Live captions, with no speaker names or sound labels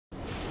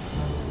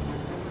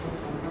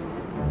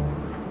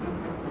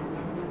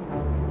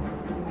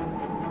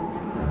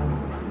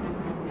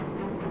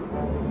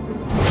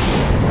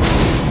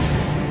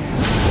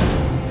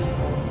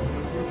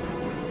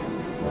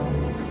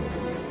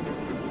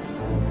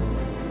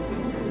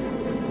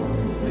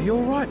you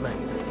alright, mate?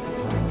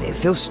 It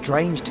feels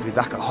strange to be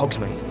back at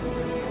Hogsmeade.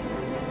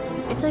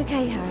 It's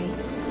okay, Harry.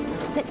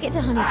 Let's get to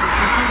Honeydukes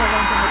and find our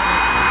way to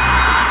Hogwarts.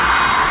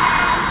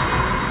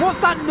 What's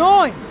that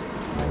noise?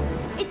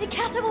 It's a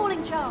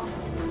caterwauling charm.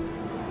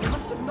 You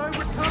must have known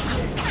we'd come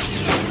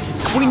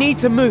here. We need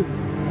to move.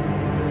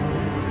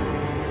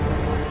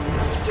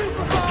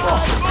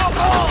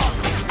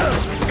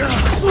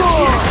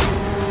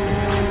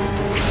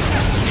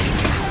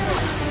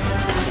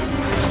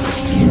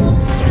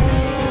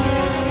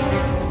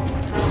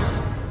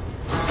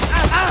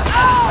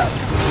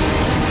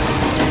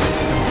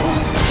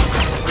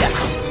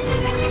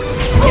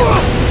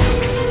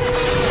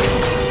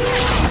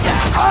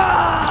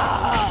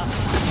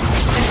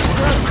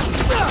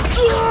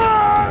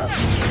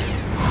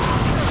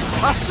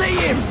 I see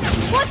him!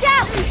 Watch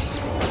out!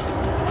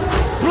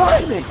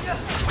 Blimey!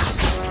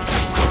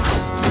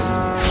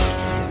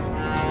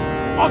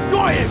 I've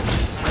got him!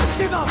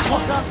 Give up,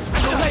 Potter,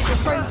 and you'll let your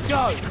friends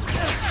go!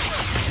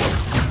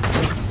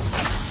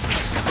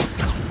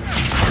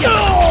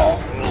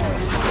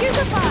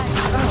 Stupefy!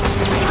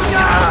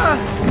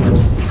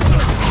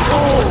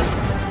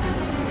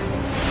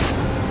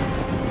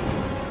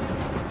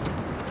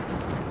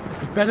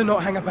 We better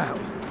not hang about.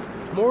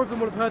 More of them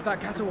will have heard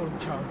that caterwauling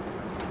charm.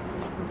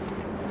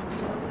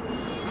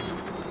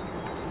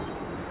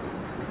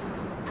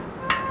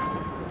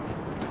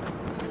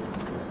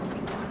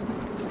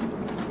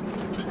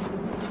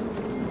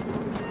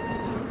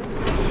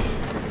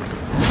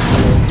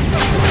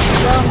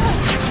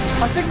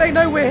 I think they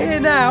know we're here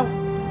now.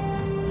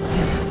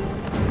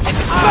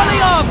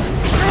 Expelliarmus!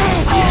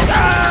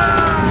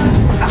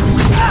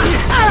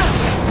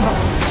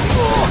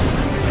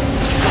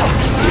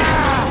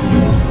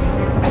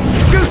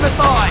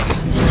 Stupefy!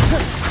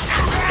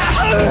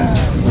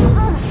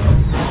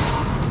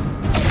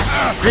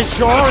 Be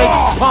sure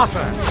it's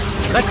Potter.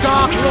 The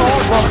Dark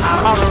Lord won't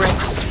tolerate.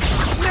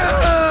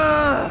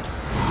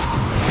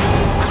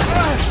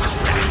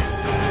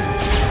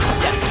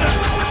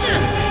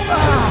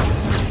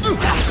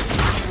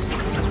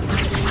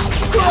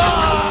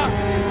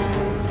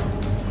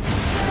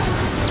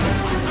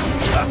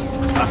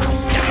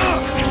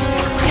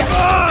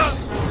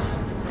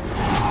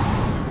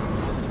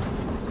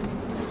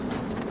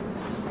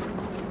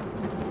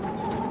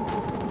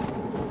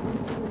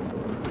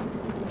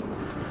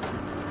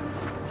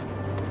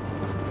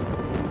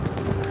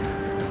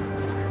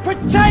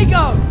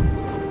 Protego!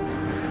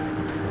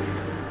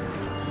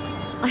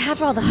 I had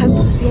rather hoped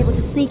that we'd be able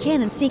to sneak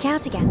in and sneak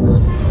out again.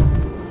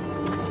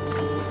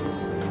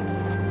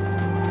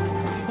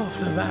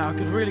 After that, I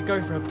could really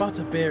go for a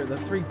butterbeer at the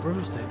Three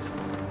Broomsticks.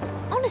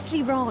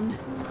 Honestly, Ron,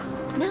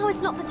 now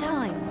is not the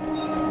time.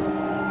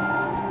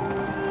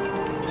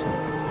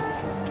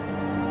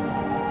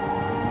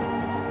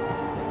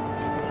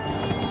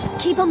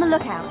 Keep on the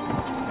lookout.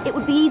 It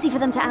would be easy for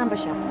them to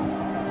ambush us.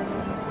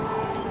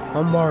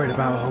 I'm worried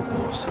about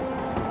Hogwarts.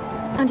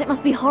 And it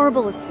must be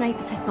horrible with Snape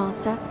as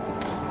headmaster.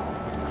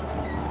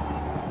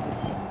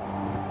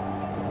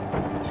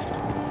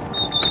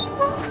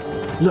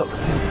 Look,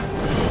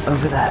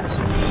 over there.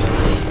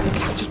 They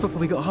catch us before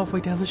we got halfway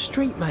down the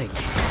street, mate.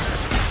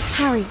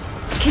 Harry,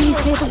 can you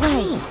clear the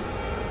way?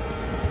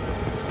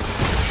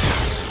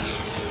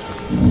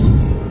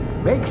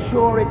 Make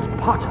sure it's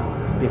Potter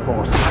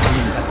before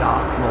summoning the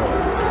Dark Lord.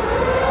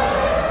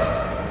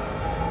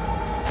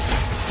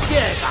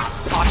 Get up,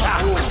 Potter!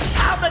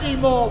 How many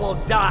more will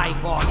die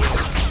for you?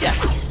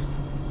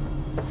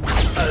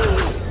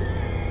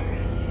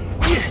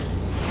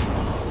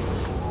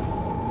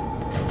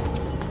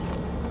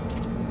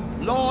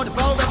 Lord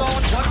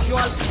Voldemort wants you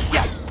all...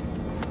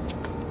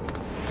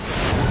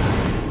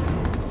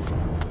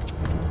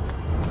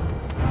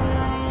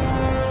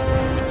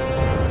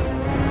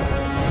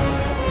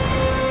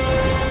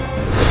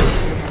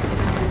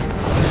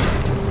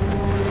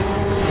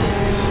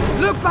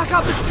 Look back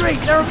up the street,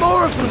 there are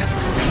more of them!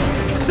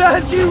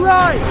 Serves you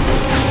right!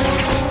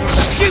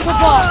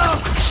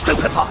 Stupefy!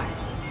 Stupefy!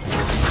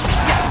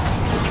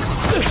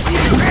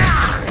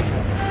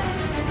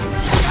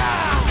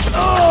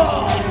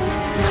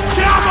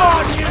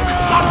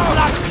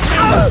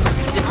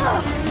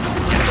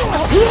 Come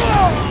on, you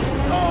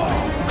blood!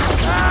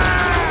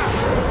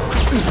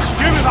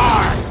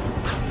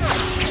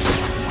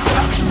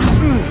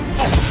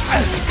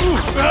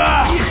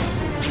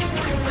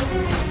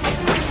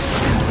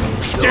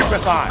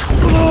 Stupefy!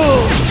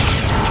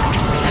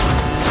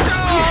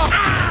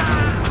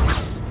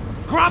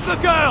 Grab the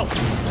girl!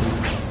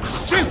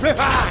 Stupefy!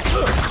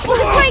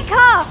 Great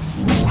car!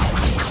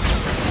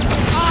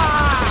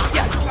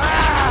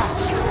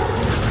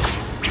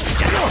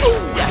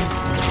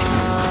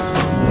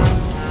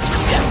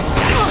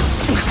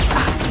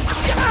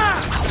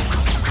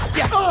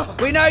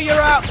 We know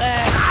you're out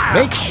there!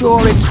 Make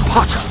sure it's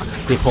Potter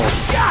before...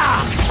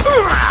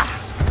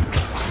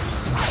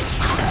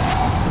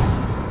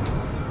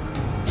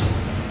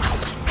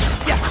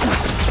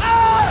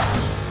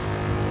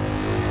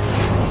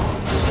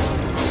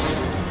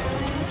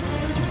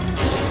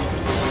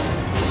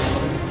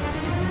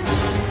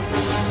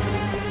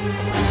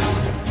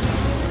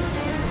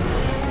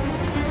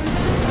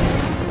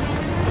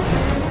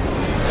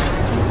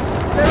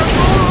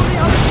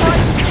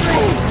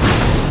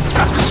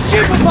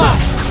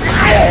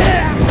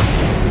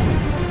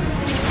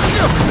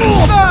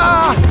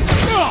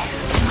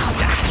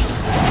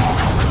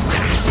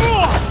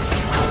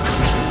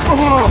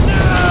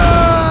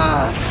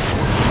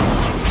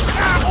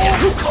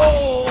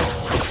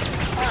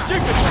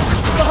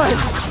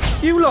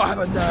 You lot have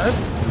a nerve.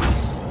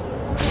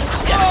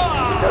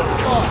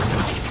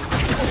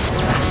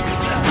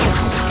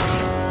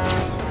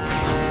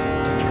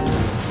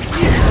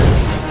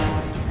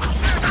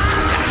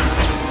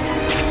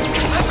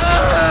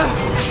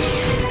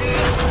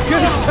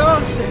 Good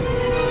casting.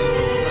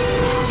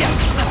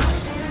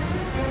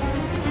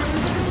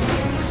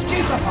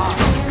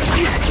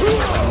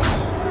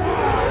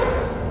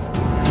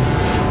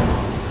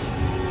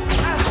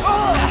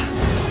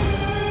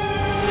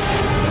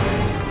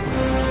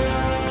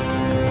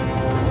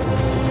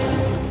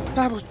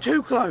 That was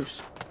too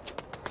close.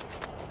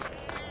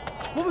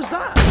 What was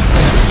that?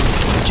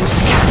 Just a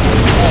cat.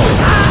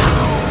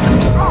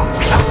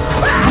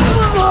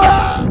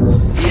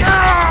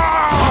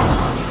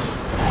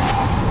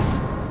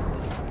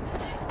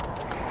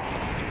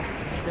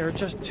 There are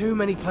just too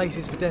many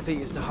places for Death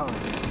Eaters to hide.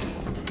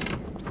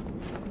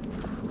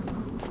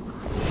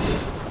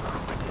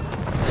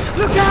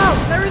 Look out!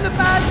 They're in the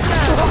bags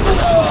now!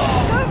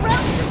 Go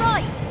round to the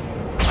right!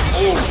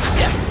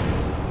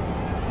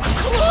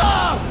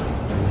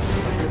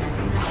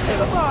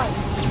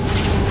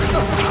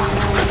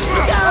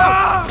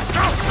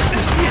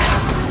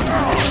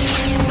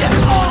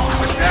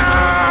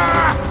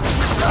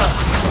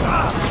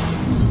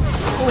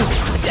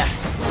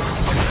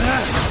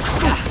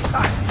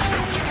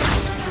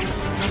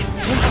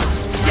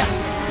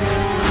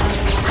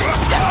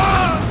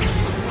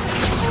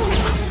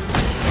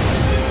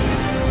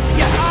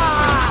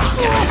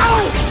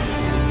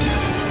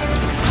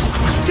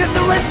 Get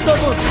the rest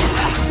of us!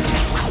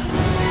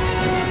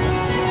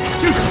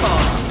 Stupefy!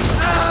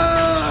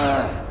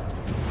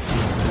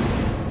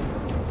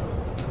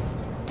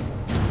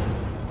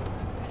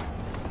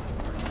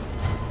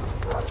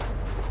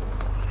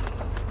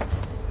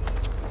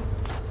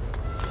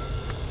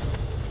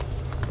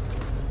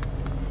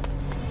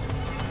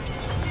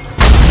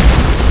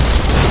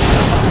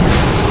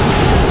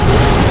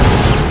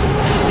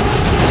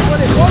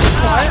 Well, it was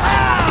quiet.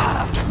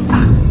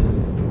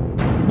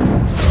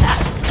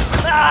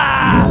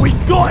 We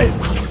got him!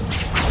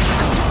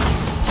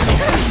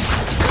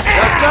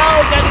 There's no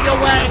getting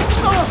away!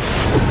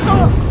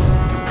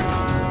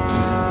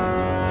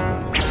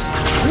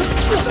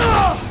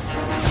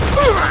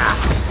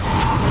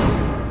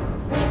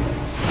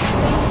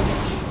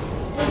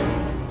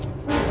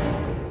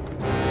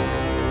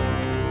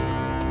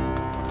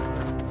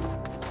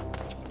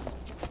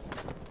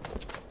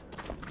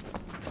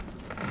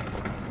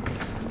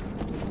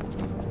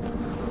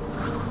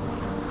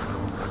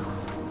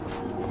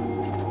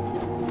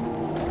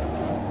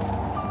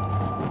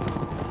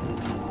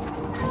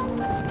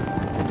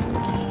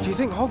 Do you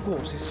think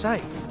Hogwarts is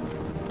safe?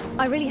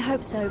 I really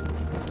hope so,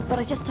 but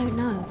I just don't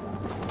know.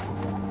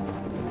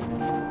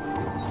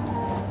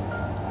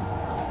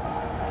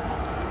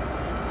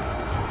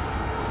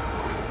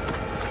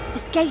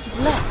 This gate is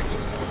locked.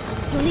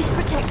 You'll need to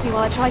protect me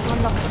while I try to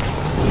unlock it.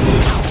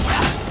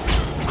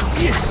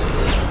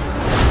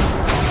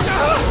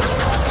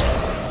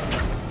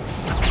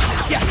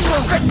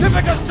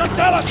 Certificates to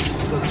tell us!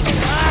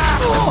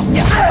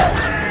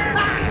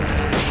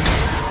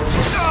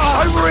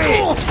 Over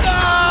here!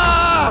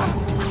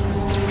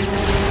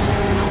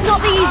 Not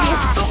the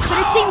easiest, but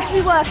it seems to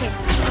be working.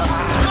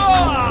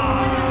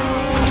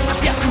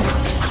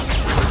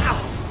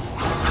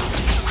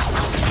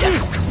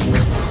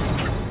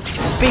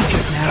 Be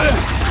good now.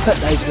 Put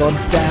those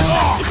ones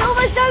down. It's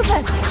almost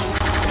open!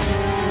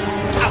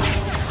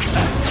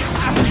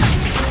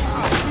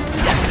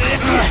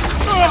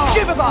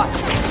 Stupefy!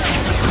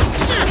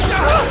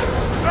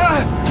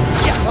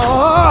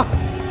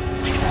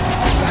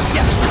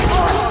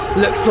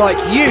 Looks like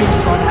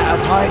you've run out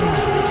of hiding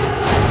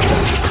places.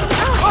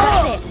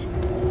 That's it.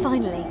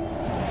 Finally.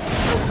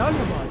 Well done,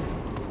 Hermione.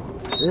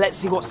 Let's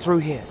see what's through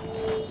here.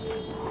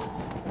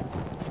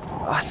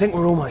 I think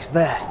we're almost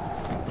there.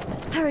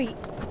 Harry,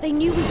 they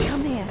knew we'd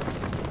come here.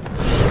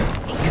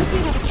 It could be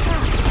another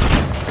trap.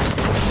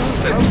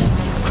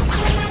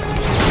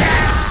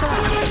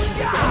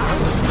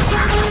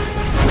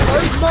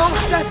 Those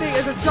masked Death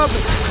Eaters are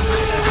trouble.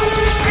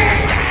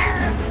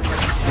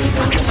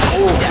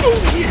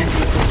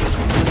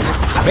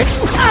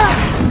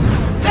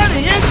 There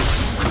he is!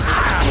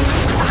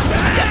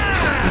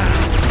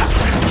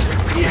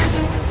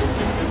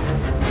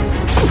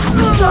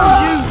 No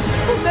use!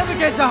 We'll never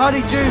get to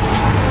Honeydew.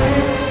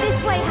 This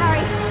way,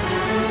 Harry.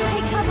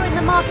 Take cover in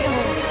the market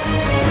hall.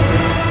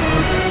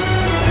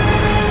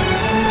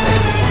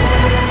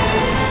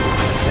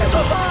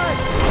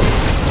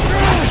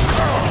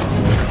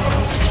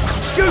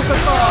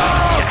 Stupefy!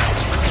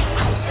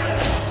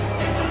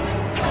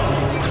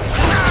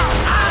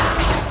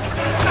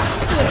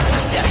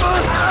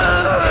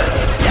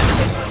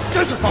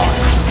 Stupefy!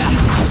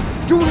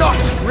 Do not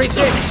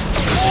resist!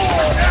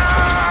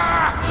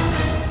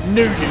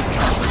 Knew you'd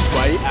come this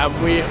way, and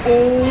we're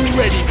all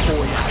ready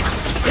for you.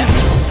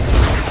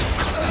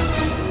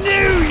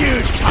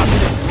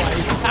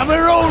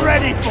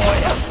 ready for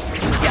you!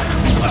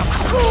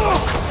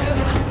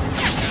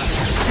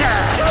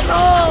 Come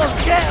on,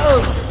 get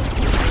him!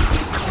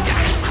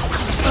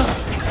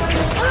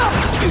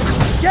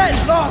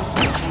 Get lost!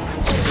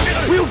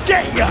 We'll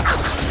get you!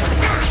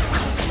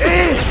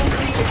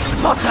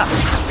 Potter!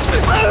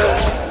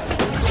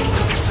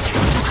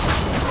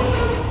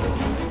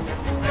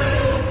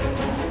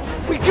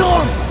 We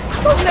gone!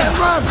 Don't let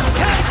him run!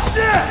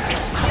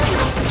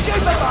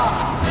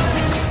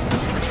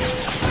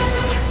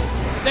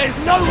 There's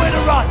nowhere to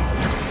run!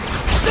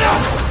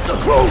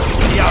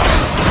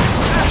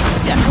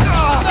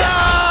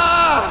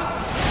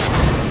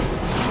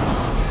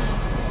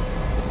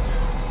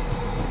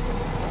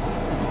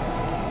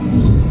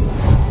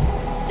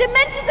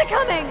 Dementors are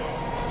coming!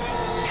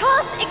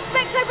 Cast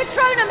Expecto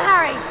Patronum,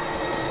 Harry!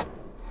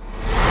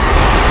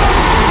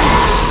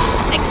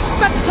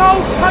 Expecto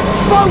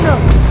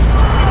Patronum!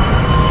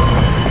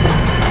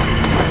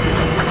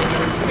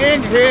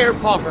 In here,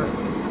 Potter.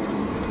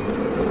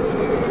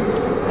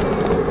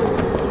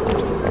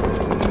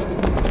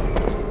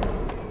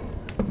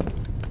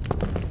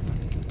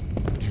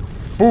 You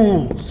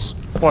fools!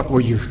 What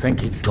were you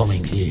thinking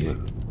coming here?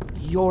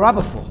 You're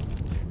Aberforth.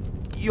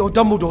 You're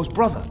Dumbledore's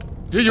brother.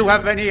 Do you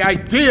have any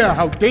idea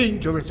how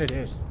dangerous it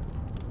is?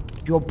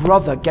 Your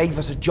brother gave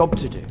us a job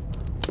to do.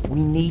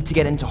 We need to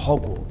get into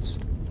Hogwarts.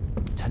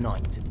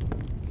 Tonight.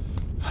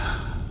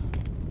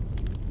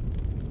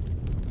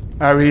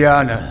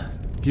 Ariana,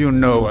 you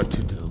know what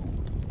to do.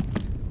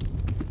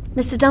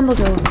 Mr.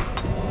 Dumbledore,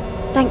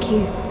 thank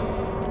you.